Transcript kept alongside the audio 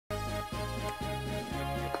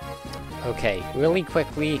Okay, really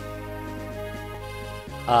quickly.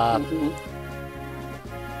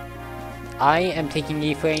 I am taking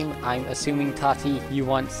Ephraim. I'm assuming Tati, you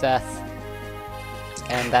want Seth.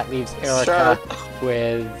 And that leaves Erica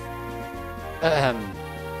with...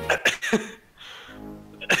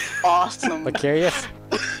 Awesome. Vicarious?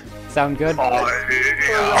 Sound good?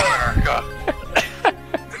 Erica.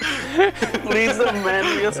 Please the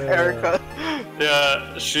manliest Erica.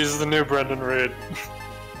 Yeah, she's the new Brendan Reid.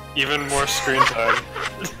 Even more screen time.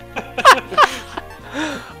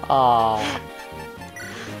 Aww.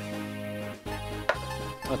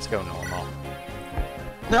 Let's go normal.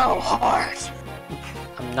 No, hard.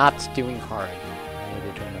 I'm not doing hard. I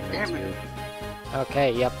needed to remember to.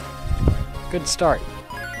 Okay, yep. Good start.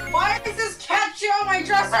 Why is this cat shit on my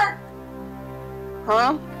dresser?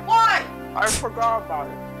 Huh? Why? I forgot about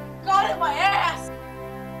it. Got it in my ass!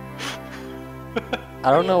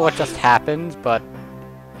 I don't know what just happened, but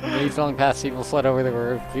waves along past evil fled over the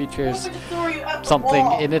river creatures. Something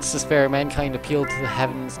in its despair, mankind appealed to the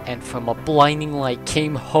heavens, and from a blinding light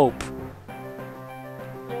came hope.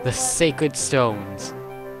 The sacred stones.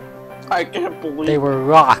 I can't believe They were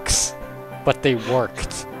rocks, but they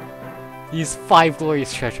worked. These 5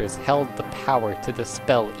 glorious treasures held the power to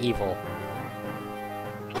dispel evil.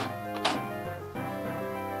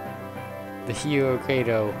 The hero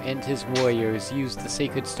Grado and his warriors used the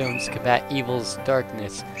sacred stones to combat evil's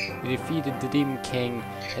darkness. They defeated the Demon King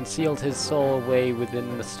and sealed his soul away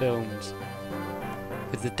within the stones.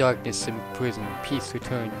 With the darkness imprisoned, peace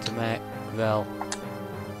returned to Magvel.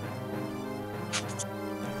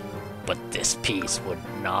 But this peace would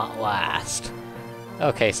not last.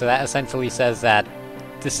 Okay, so that essentially says that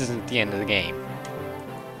this isn't the end of the game.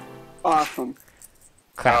 Awesome.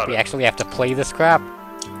 Crap, we actually have to play this crap?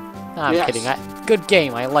 Nah, I'm kidding. Good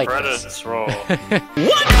game, I like Credits this. roll.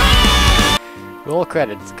 Roll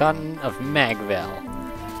credits, Continent of Magvel.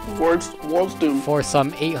 World's doom. For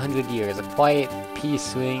some 800 years, a quiet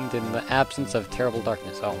peace reigned in the absence of terrible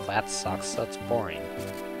darkness. Oh, that sucks. That's boring.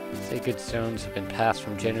 Sacred stones have been passed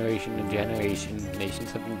from generation to generation.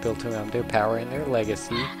 Nations have been built around their power and their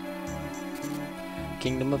legacy.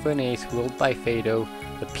 Kingdom of Renace, ruled by Fado,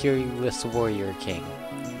 the peerless warrior king.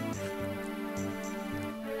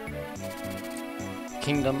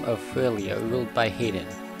 Kingdom of Frelia, ruled by Hayden,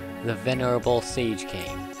 the venerable sage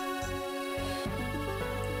king.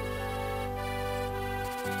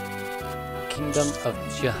 Kingdom of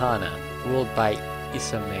Johanna, ruled by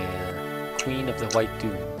Isamir, queen of the White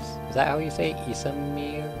Dunes. Is that how you say it?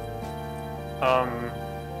 Isamir?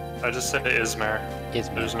 I just said Ismar.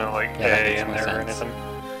 Ismir. There's no like Yeah, that A makes in more there or sense. anything.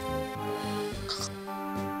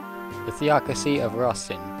 The theocracy of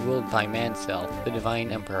Rostin, ruled by Mansell, the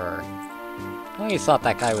divine emperor. I always thought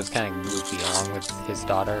that guy was kind of goofy along with his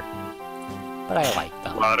daughter, but I like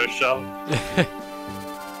them. Louder shell.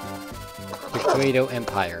 The Grado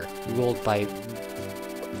Empire, ruled by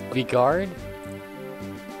Vigard,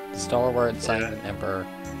 the stalwart silent emperor.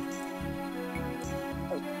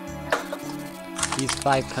 These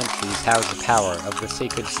 5 countries house the power of the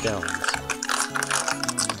sacred stones.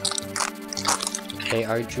 They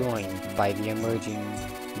are joined by the emerging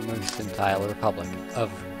mercantile republic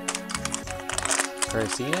of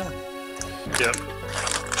Persina? Yep.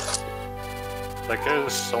 That guy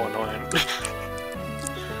is so annoying.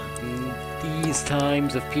 In these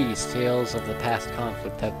times of peace, tales of the past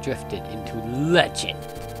conflict have drifted into legend,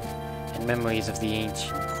 and memories of the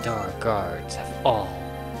ancient dark guards have all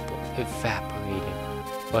evaporated.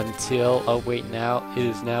 Until, oh wait, now, it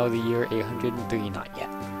is now the year 803, not yet.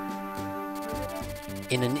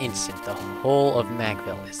 In an instant, the whole of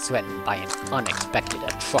Magvel is threatened by an unexpected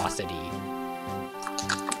atrocity.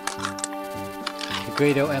 The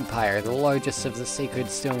Grado Empire, the largest of the Sacred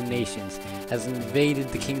Stone nations, has invaded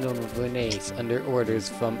the Kingdom of Renace under orders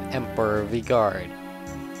from Emperor Vigard.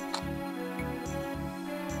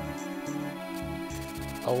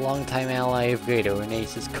 A longtime ally of Grado,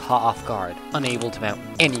 Renace is caught off guard, unable to mount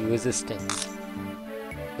any resistance.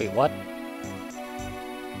 Wait, what?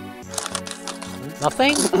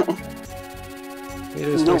 Nothing?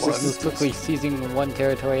 Grado's forces move quickly, seizing one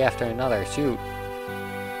territory after another. Shoot.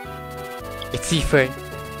 It's Ephraim.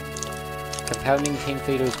 Compounding King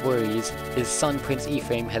Fado's worries, his son Prince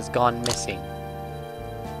Ephraim has gone missing.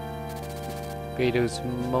 Grado's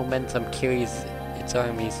momentum carries its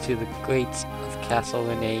armies to the gates of Castle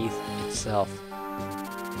Renace itself.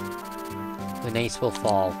 Renace will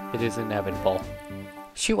fall. It is inevitable.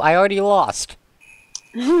 Shoot, I already lost!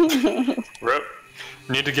 Rip.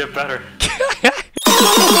 Need to get better.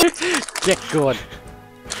 Get good.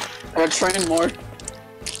 I train more.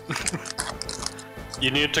 You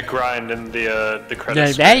need to grind in the Your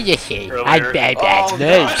credits. Majesty, I earlier. beg Oh,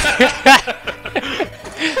 news.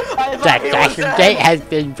 I The thought he was castle dead. gate has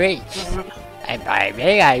been breached, and my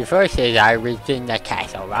melee forces are within the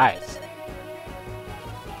castle walls.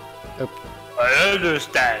 I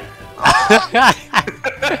understand.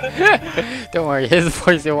 Don't worry, his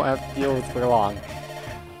voice won't have to deal with for long.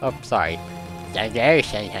 Oh, sorry. The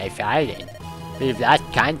garrison has fallen. We've lost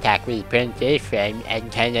contact with Prince Ephraim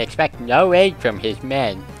and can expect no aid from his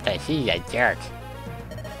men, because he's a jerk.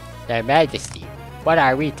 Their Majesty, what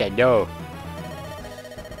are we to do?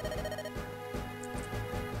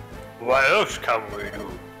 What else can we do?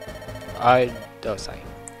 Oh, sorry.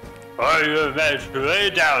 Are you meant to lay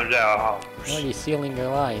down their arms? Why are you sealing your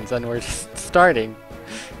lines and we're just starting?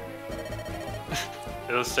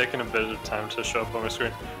 It was taking a bit of time to show up on my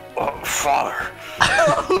screen. Oh, father!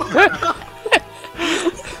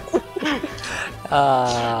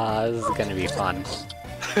 This is gonna be fun.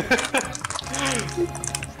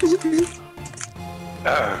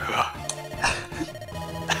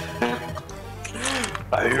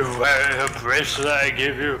 Are you wearing the bracelet I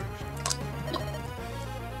gave you?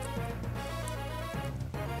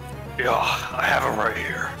 Yeah, I have it right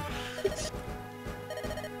here.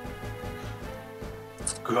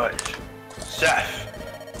 Good. Seth!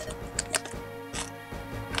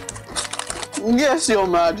 Yes, Your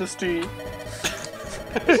Majesty.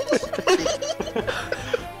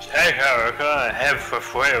 Take Erica and head for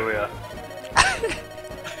Freya.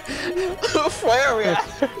 Freya.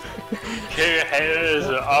 King Hayden is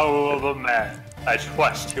an honorable man. I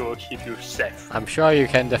trust he will keep you safe. I'm sure you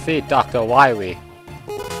can defeat Dr. Wiley.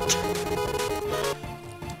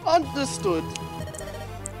 Understood.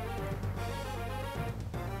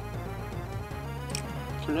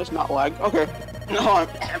 Can this not lag? Okay. No,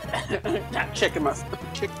 I'm checking my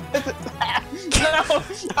chicken. No,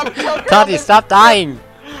 I'm Toddy, stop dying!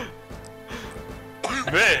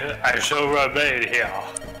 Me, I shall remain here.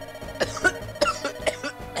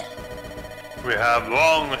 We have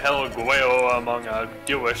long held Guayo among our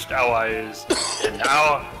dearest allies, and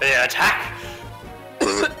now they attack!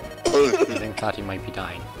 I think Toddy might be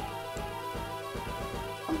dying.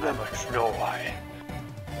 I must know why.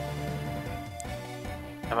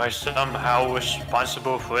 Am I somehow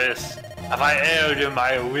responsible for this? Have I erred in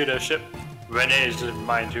my leadership? Renee's is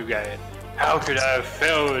mine to gain. How could I have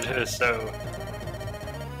failed her so?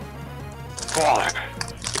 Father,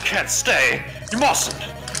 you can't stay. You mustn't.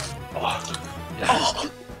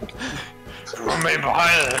 Remain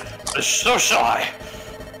behind, and so shall I.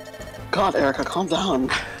 God, Erica, calm down.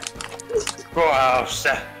 Go out,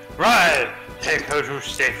 Seth. Ride. Take her to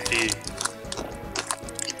safety.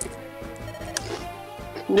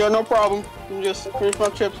 Yeah, no problem. You just finish my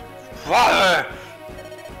chips. Father!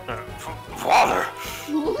 Father!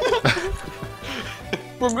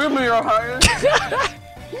 Forgive me, Your Highness.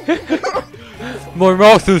 My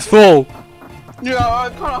mouth is full! Yeah,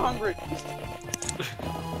 I'm kind of hungry.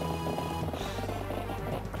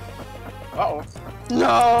 Uh-oh.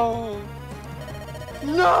 No!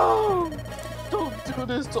 No! Don't do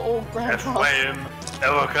this to old Grandpa. Ephraim,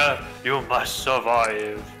 Erica, you must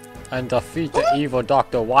survive. And defeat the evil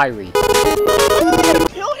Dr. Wiley.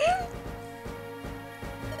 Kill him?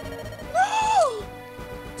 No!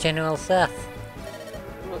 General Seth.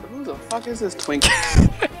 Who the fuck is this twink?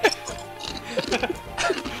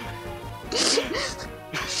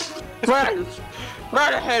 Friends!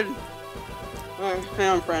 Right ahead! Alright, hang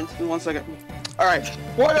on, friends. In 1 second. Alright,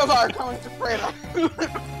 what of our coming to Freya?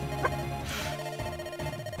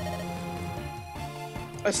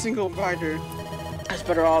 A single rider has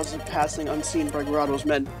better odds of passing unseen by Garado's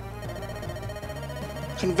men.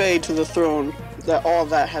 Convey to the throne that all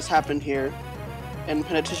that has happened here, and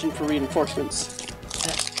petition for reinforcements.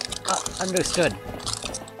 Understood.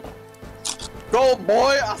 Go,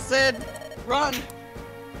 boy! I said, run!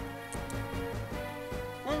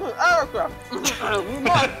 Erica!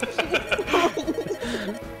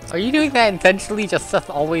 Are you doing that intentionally? Just Seth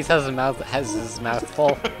always has his mouth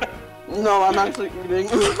full, No, I'm actually eating.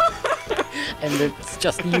 and it's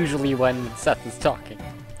just usually when Seth is talking.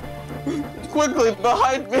 Quickly,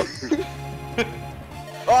 behind me!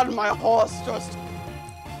 On my horse, just...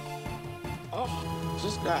 Oh,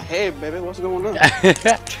 just hey, baby, what's going on?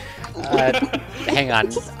 Hang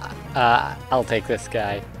on. I'll take this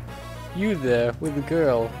guy. You there, with the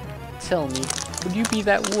girl. Tell me, would you be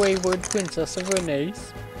that wayward princess of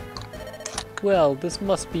Renee's? Well, this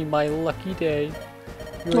must be my lucky day.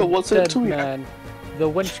 You're Well, a what's it dead to you? man. The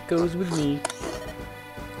wench goes with me.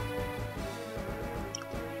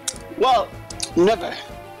 Well, never.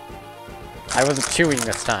 I wasn't chewing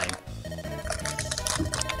this time.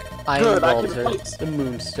 I'm Good, I can Walter, fight. the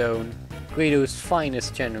Moonstone, Grado's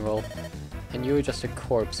finest general, and you're just a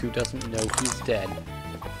corpse who doesn't know he's dead.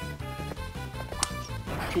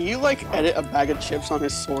 Can you, like, edit a bag of chips on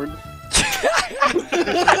his sword?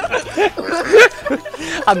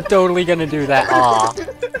 I'm totally gonna do that. Aw.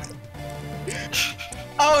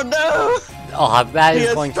 Oh no! Aw, that He is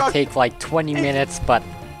has going to struck- take like 20 minutes, but...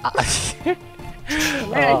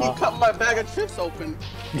 Man, he cut my bag of chips open.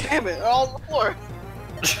 Damn it, they're all on the floor.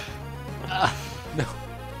 no.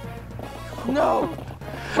 No!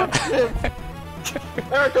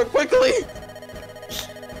 Erica, quickly!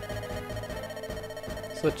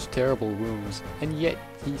 Such terrible wounds, and yet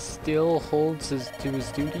he still holds to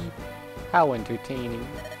his duty? How entertaining.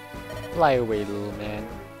 Fly away, little man.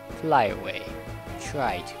 Fly away.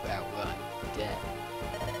 Try to outrun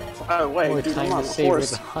death. By the way, More dude, I'm time on to the savor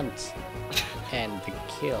horse. the hunt and the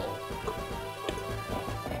kill.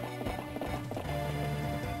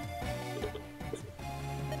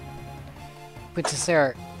 Princess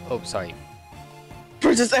Sarah. Oh, sorry.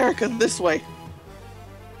 Princess Erica, this way.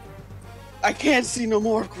 I can't see no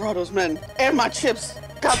more of Grotto's men. And my chips.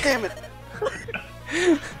 God damn it.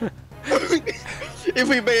 If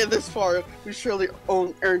we made it this far, we surely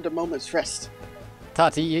earned a moment's rest.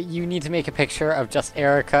 Tati, you need to make a picture of just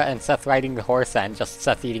Erica and Seth riding the horse and just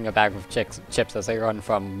Seth eating a bag of chips as they run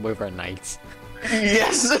from Wyvern Knights.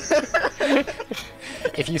 Yes!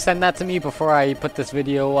 If you send that to me before I put this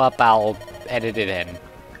video up, I'll edit it in.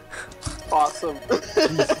 Awesome.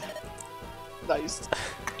 Nice.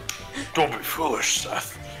 Don't be foolish,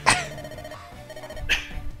 Seth.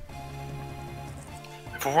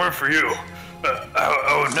 If it weren't for you,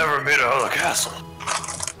 I would never have made it out of the castle.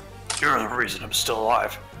 You're the reason I'm still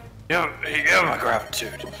alive. You have my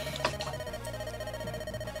gratitude.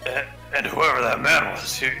 And whoever that man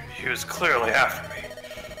was, he was clearly after me.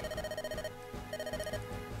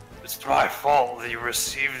 It's my fault that you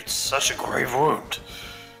received such a grave wound.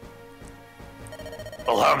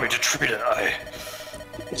 Allow me to treat it.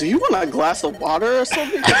 Do you want a glass of water or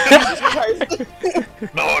something? Jesus Christ.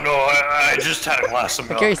 No, I just had a glass of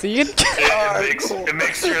milk. Okay, so you It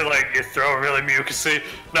makes your throat really mucousy.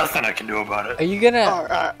 Nothing I can do about are it. you gonna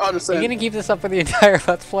Alright, are you understand. gonna keep this up for the entire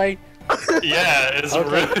Let's Play? Yeah, it's Okay.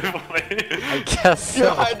 really funny. I guess Your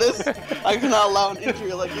so. Highness, I cannot allow an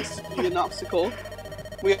injury like this to be an obstacle.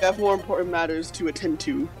 We have more important matters to attend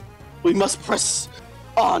to. We must press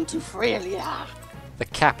on to Freya. The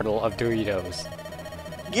capital of Doritos.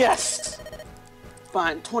 Yes!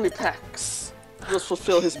 Find 20 packs. Let's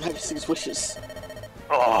fulfill His Majesty's wishes.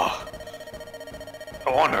 Oh,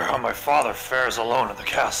 I wonder how my father fares alone in the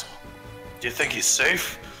castle. Do you think he's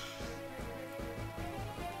safe?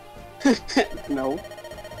 No.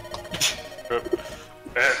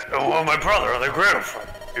 Well, my brother, the greater friend.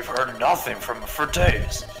 We've heard nothing from him for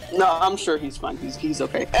days. No, I'm sure he's fine. He's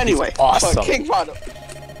okay. Anyway, awesome. but King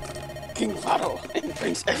Fado and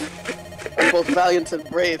Prince Eric are both valiant and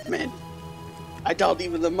brave men. I doubt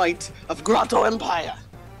even the might of Grotto Empire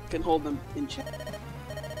can hold them in check.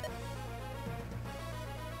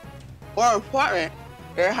 More important,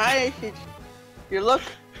 Your Highness, you look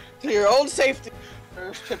to your own safety.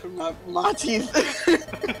 There's chipping my teeth.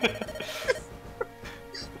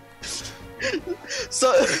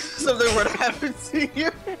 So something were to happen to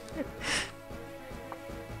you.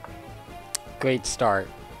 Great start.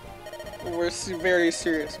 We're very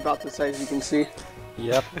serious about this, as you can see.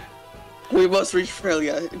 Yep. We must reach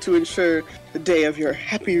Freya to ensure the day of your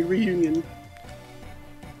happy reunion.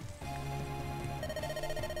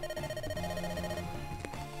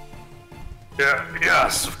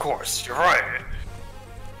 Yes, of course, you're right.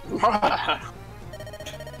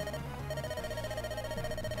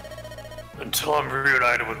 Until I'm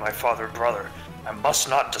reunited with my father and brother, I must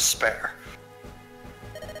not despair.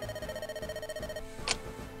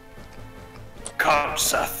 Come,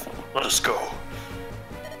 Seth, let us go.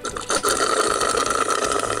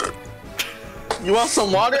 You want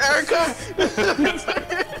some water, Erica?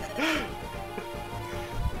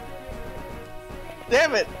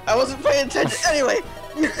 Damn it! I wasn't paying attention. Anyway.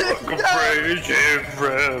 Praise him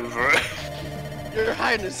forever. Your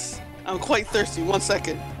Highness, I'm quite thirsty. 1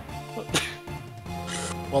 second.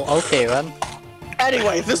 Well, okay then.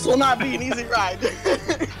 Anyway, this will not be an easy ride.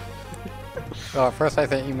 Oh, at first I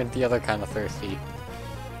thought you meant the other kind of thirsty.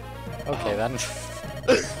 Okay then.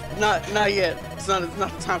 Not yet. It's not the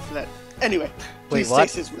time for that. Anyway, please what?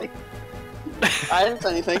 taste this. I didn't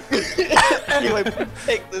say anything. Anyway, please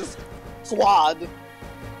take this swad.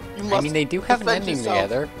 You must I mean, they do have an defend ending yourself.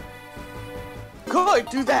 together. Good,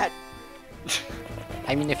 do that.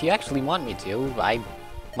 I mean, if you actually want me to, I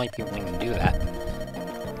might be willing to do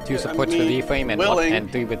that. 2 supports with E-Frame and, willing.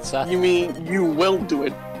 and 3 with Seth. You mean you will do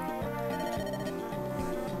it?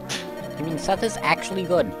 I mean, Seth is actually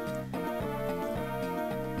good.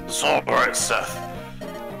 It's alright, Seth.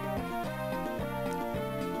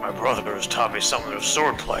 My brother has taught me something of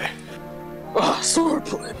swordplay. Ah,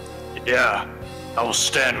 swordplay. Yeah, I will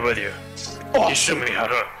stand with you. Oh, He showed me how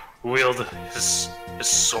to wield his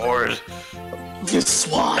sword. you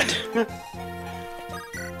swat.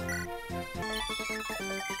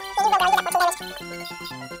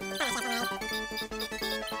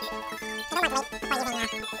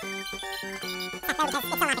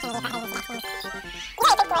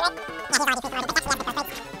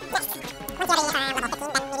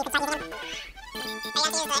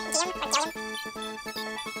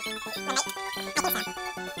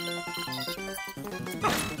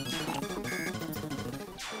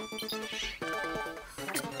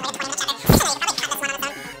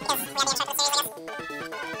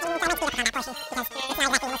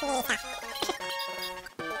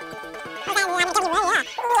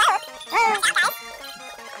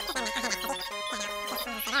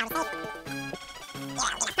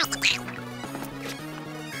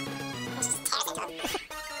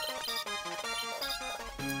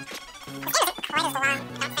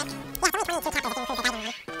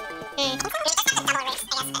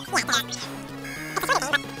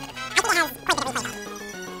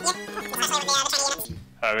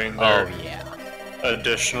 Having Oh, their yeah.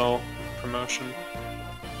 additional promotion.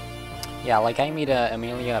 Yeah, like I made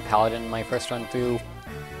Amelia a paladin my first run through.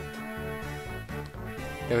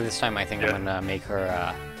 Though this time I think I'm gonna make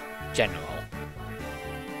her general.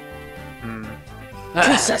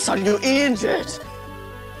 Princess, are you injured?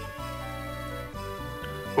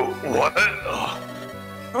 What?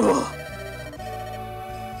 Ugh.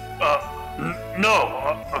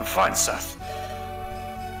 No, I'm fine, Seth.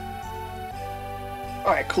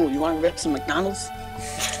 Alright, cool. You want to get some McDonald's?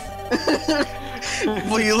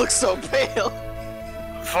 Well, you look so pale.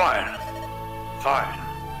 Fine. Fine.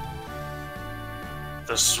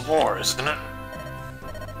 This is war, isn't it?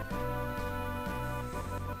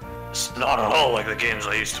 It's not at all like the games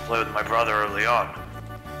I used to play with my brother early on.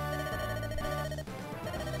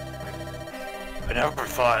 I never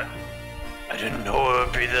thought... I didn't know it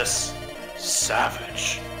would be this...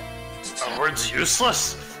 savage. Are words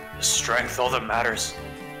useless? Is strength all that matters?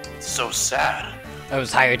 It's so sad. I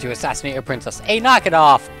was hired to assassinate a princess. Hey, knock it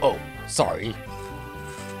off! Oh, sorry.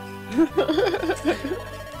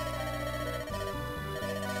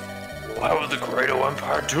 Why would the Great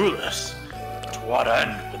Empire do this? To what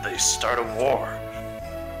end would they start a war?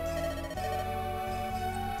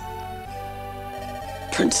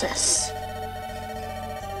 Princess.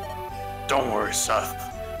 Don't worry, Seth.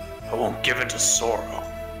 I won't give in to sorrow.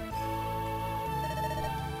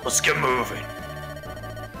 Let's get moving.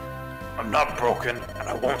 I'm not broken, and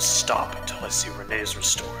I won't stop until I see Renee's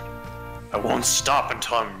restored. I won't stop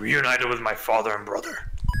until I'm reunited with my father and brother.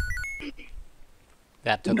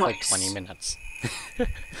 That took like Nice. 20 minutes.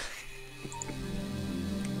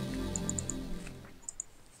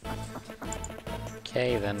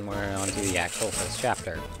 Okay, then we're on to the actual first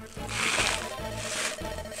chapter.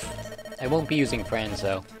 I won't be using friends,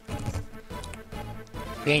 though.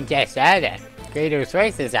 Princess Ada, greater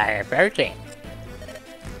sources are approaching.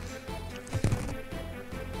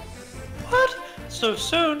 What? So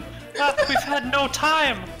soon? We've had no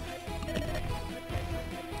time.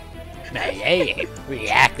 My lady, we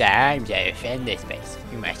act our arms to defend this place.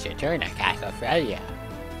 You must return to Castle Freya.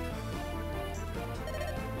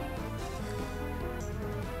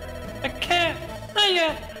 I can't. Not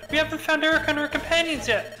yet. We haven't found Erica and her companions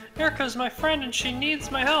yet. Erica's my friend and she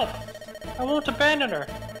needs my help. I won't abandon her.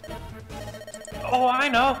 Oh, I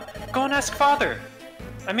know. Go and ask Father.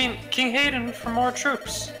 I mean, King Hayden for more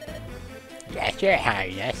troops. Yes, your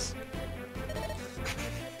highness.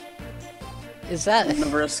 Is that...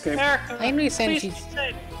 Never escape. Erica, I understand please she's-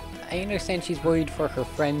 stay. I understand she's worried for her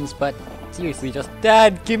friends, but seriously, just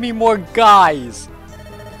Dad, give me more guys!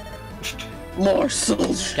 More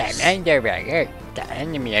soldiers. Commander Burger, the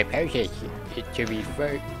enemy approaches you. To be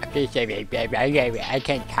first, I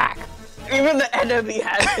can't talk. Even the enemy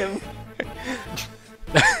had him.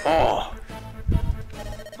 Oh,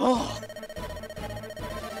 Oh,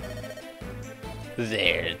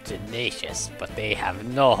 They're tenacious, but they have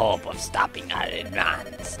no hope of stopping our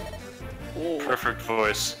advance. perfect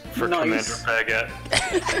voice for Nice. Commander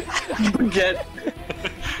Baguette. get.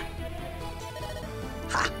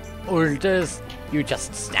 Orders, you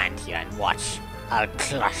just stand here and watch. I'll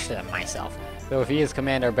crush them myself. Though if he is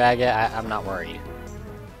Commander Baguette, I'm not worried.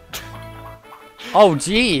 Oh,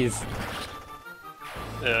 jeez!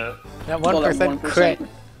 Yeah. That Well, that 1% 1%. crit.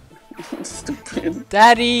 Stupid.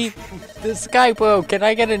 Daddy, the sky broke. Can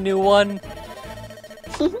I get a new one?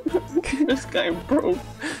 This guy broke.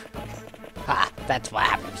 Ha! That's what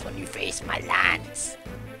happens when you face my lance.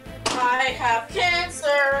 I have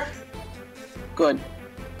cancer. Good.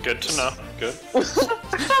 Good to know. Good.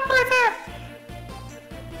 Stop right there.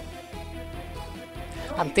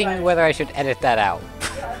 I'm thinking whether I should edit that out.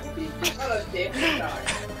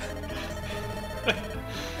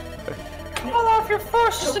 Call off your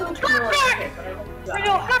forces and turn back, or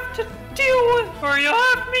you'll have to deal with, or you'll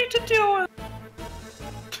have me to deal with.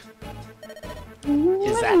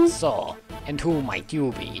 Is that so? And who might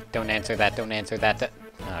you be? Don't answer that, don't answer that.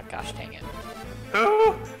 Oh gosh dang it.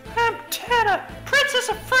 Oh, I'm Tana, Princess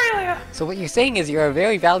of Frelia. So what you're saying is you're a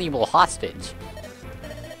very valuable hostage.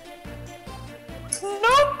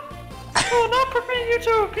 Nope. I will not permit you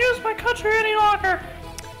to abuse my country any longer.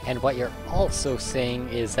 And what you're also saying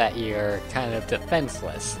is that you're kind of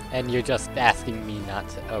defenseless, and you're just asking me not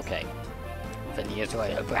to. Okay. Filia's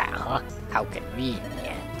royal brow, huh? How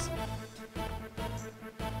convenient.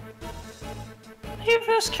 Leave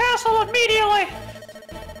this castle immediately.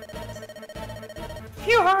 If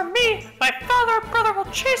you harm me, my father and brother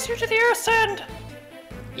will chase you to the Earth's End.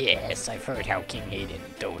 Yes, I've heard how King Hayden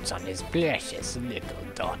dotes on his precious little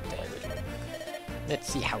daughter. Let's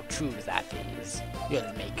see how true that is.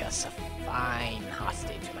 You'll make us a fine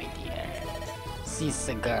hostage, my dear. Seize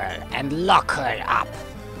the girl and lock her up.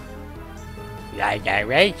 Like I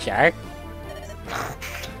right, sir.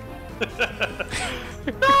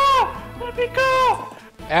 No! Let me go!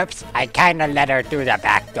 Oops, I kinda let her through the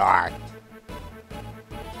back door.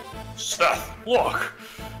 Seth, look!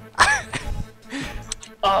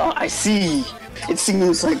 Oh, I see. It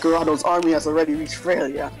seems like Garado's army has already reached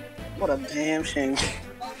Frelia. What a damn shame.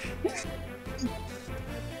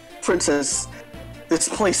 Princess, this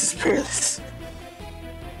place is peerless.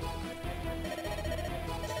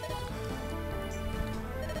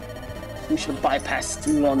 We should bypass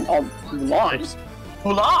Mulan. Oh, Mulan?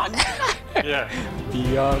 Mulan? Yeah. The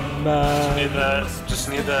young man. Just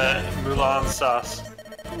need that Mulan sauce.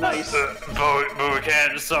 Nice. But we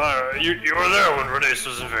can't. You were there when Rhodes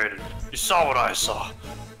was invaded. You saw what I saw.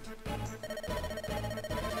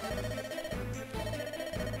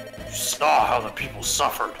 You saw how the people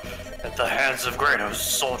suffered at the hands of Grado's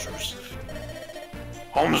soldiers.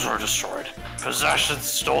 Homes were destroyed, possessions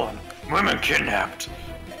stolen, women kidnapped.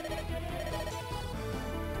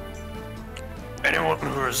 Anyone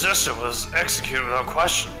who resisted was executed without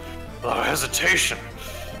question, without hesitation.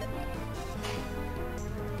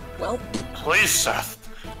 Well, Please, Seth.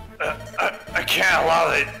 I can't allow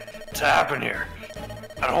that to happen here.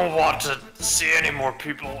 I don't want to see any more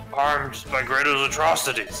people harmed by Grado's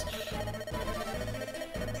atrocities.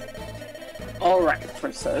 alright,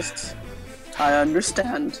 Princess. I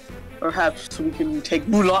understand. Perhaps we can take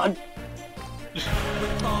Mulan.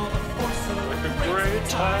 Like a great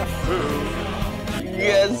typhoon.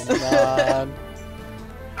 Yes. Man.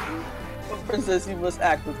 Princess, you must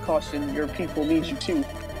act with caution. Your people need you too.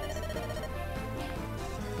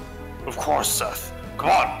 Of course, Seth. Come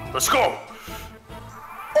on, let's go!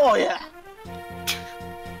 Oh yeah.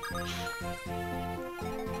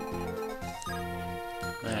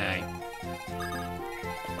 Alright.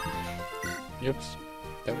 Oops.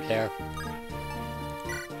 Don't care.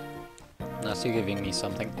 Unless you're giving me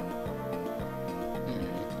something.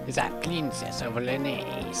 Is that Princess of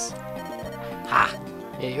Lenace? Ha!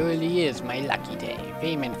 It really is my lucky day.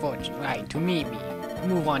 Fame and fortune ride to meet me.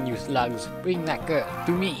 Move on, you slugs. Bring that girl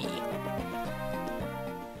to me.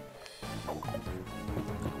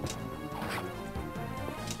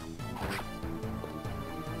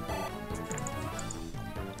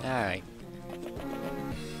 Alright.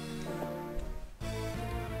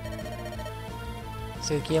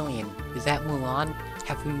 Sir Gillian, is that Mulan?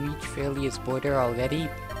 Have we reached Freilia's border already?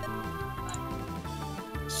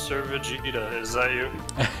 Sir Vegeta, is that you?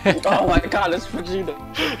 Oh my god, it's Vegeta.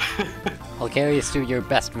 I'll carry us through your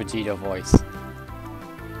best Vegeta voice.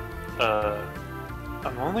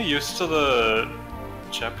 I'm only used to the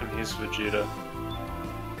Japanese Vegeta.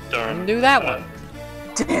 Darn. Do that one.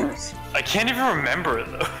 Damn it. I can't even remember it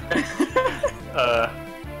though.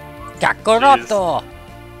 Kakaroto!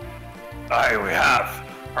 Aye, we have.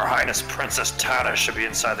 Her Highness Princess Tana should be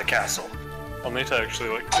inside the castle. I'll need to actually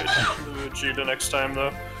like get the Vegeta next time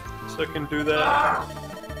though, so I can do that.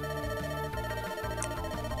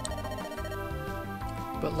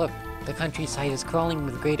 But look, the countryside is crawling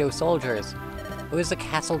with Grado soldiers. Where's the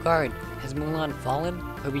castle guard? Has Mulan fallen?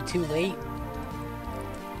 Are we too late?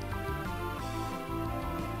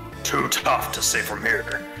 Too tough to say from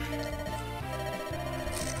here.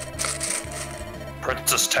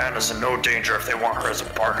 Princess Tan is in no danger if they want her as a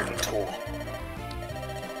bargaining tool.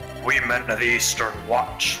 We men of the Eastern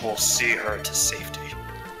Watch will see her to safety.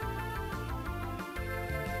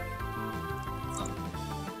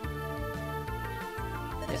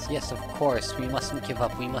 Yes, of course. We mustn't give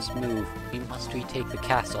up. We must move. We must retake the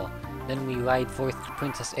castle. Then we ride forth to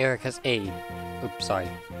Princess Erica's aid. Oops, sorry.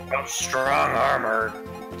 Of strong armor,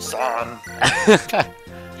 son.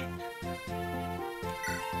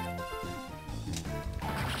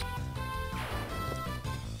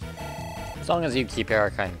 As long as you keep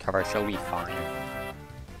Erica in cover, she'll be fine.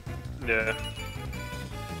 Yeah.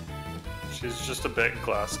 She's just a bit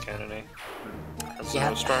glass cannony. Has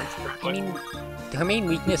no strength. I mean, her main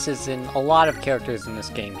weaknesses in a lot of characters in this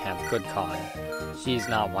game have good con. She's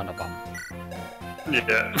not one of them.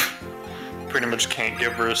 Yeah. Pretty much can't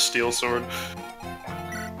give her a steel sword.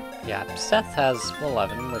 Yeah, Seth has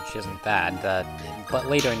 11, which isn't bad, but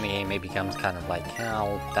later in the game it becomes kind of like,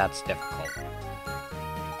 oh, that's difficult.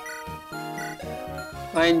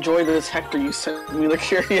 I enjoy this Hector you sent me, the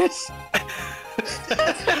curious.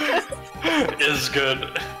 Is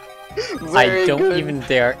good. I don't even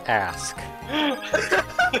dare ask.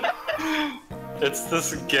 It's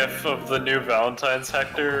this gif of the new Valentine's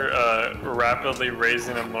Hector rapidly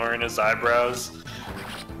raising and lowering his eyebrows,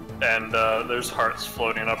 and there's hearts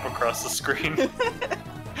floating up across the screen.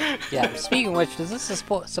 Yeah, speaking of which, does this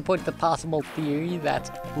support the possible theory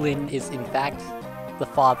that Lynn is in fact the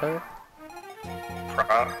father?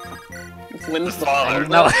 Lynn's the father.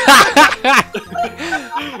 No.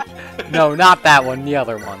 No, not that one, the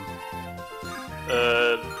other one.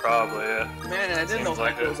 Probably, yeah. Man, I didn't know Seems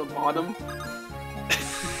like Hector it. was a bottom.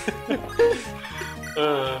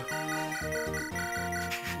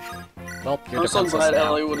 Well, your I'm so defenseless glad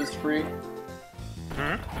now. Elliewood is free.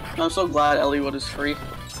 Hmm? I'm so glad Elliewood is free.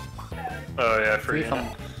 Oh yeah, Free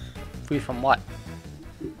free from what?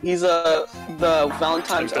 He's the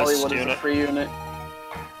Valentine's Tempest Elliewood is a unit. free unit.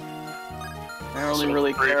 I only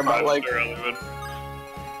really care about like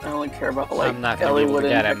I only care about like I'm not gonna be able Elliewood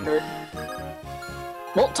to and get him. Hector.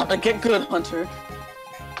 Well, time to get good, Hunter.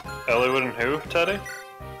 Elliewood and who, Teddy?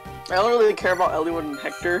 I don't really care about Elliewood and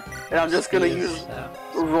Hector, and I'm just gonna use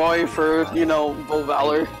Roy for, you know, Bull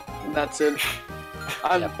Valor, and that's it.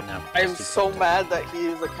 I'm so mad that he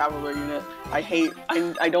is a Cavalier unit.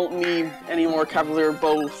 I don't need any more Cavalier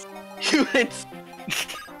bow units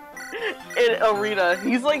in Arena.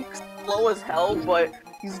 He's like slow as hell, but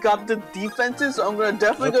he's got the defenses, so I'm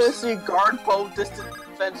definitely gonna see guard, bow, distance,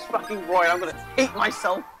 defense, fucking Roy. I'm gonna hate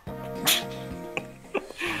myself.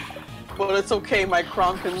 But it's okay, my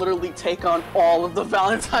Crown can literally take on all of the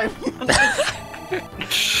Valentine units.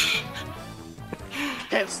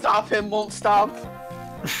 Can't stop him, won't stop.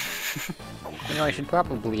 You know, I should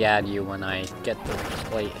probably add you when I get to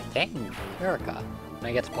play. Dang, Erica. When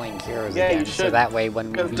I get to playing Heroes Yeah, you again, so should. that way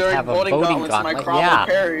when we during have a voting voting gauntlets, my gauntlet, Crom will yeah,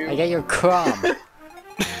 carry you. I get your Crom.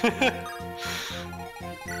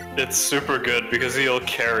 It's super good because he'll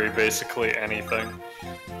carry basically anything.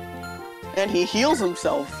 And he heals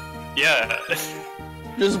himself. Yeah.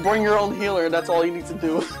 Just bring your own healer, that's all you need to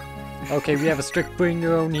do. Okay, we have a strict bring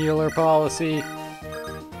your own healer policy.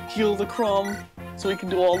 Heal the Crom, so he can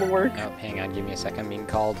do all the work. Oh, hang on, give me a second, I'm being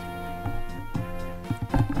called.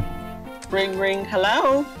 Ring ring,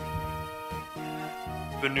 hello?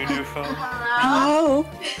 The new phone. Hello?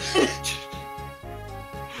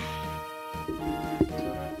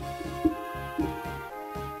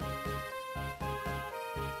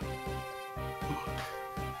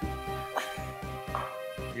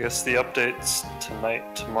 I guess the update's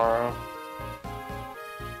tonight, tomorrow.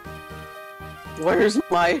 Where's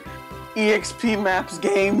my EXP maps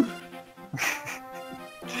game?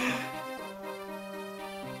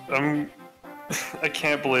 I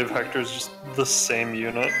can't believe Hector's just the same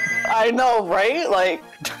unit. I know, right? Like,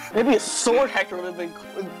 maybe a sword Hector would have been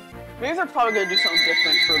cool. Maybe they're probably gonna do something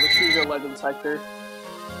different for the Choose Your Legends Hector.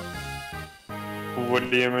 What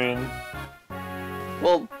do you mean?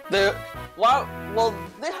 Well, they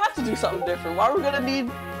have to do something different. Why are we gonna need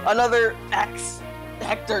another X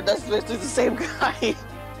Hector that's basically the same guy?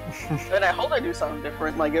 And I hope they do something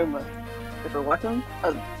different, like give him a different weapon.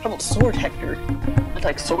 How about Sword Hector? I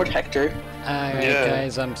like Sword Hector. Alright, Yeah.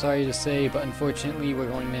 guys, I'm sorry to say, but unfortunately we're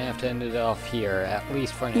going to have to end it off here, at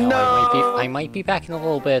least for now. No! I might be back in a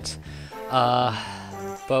little bit,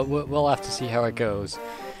 but we'll have to see how it goes.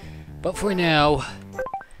 But for now,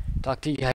 talk to you guys.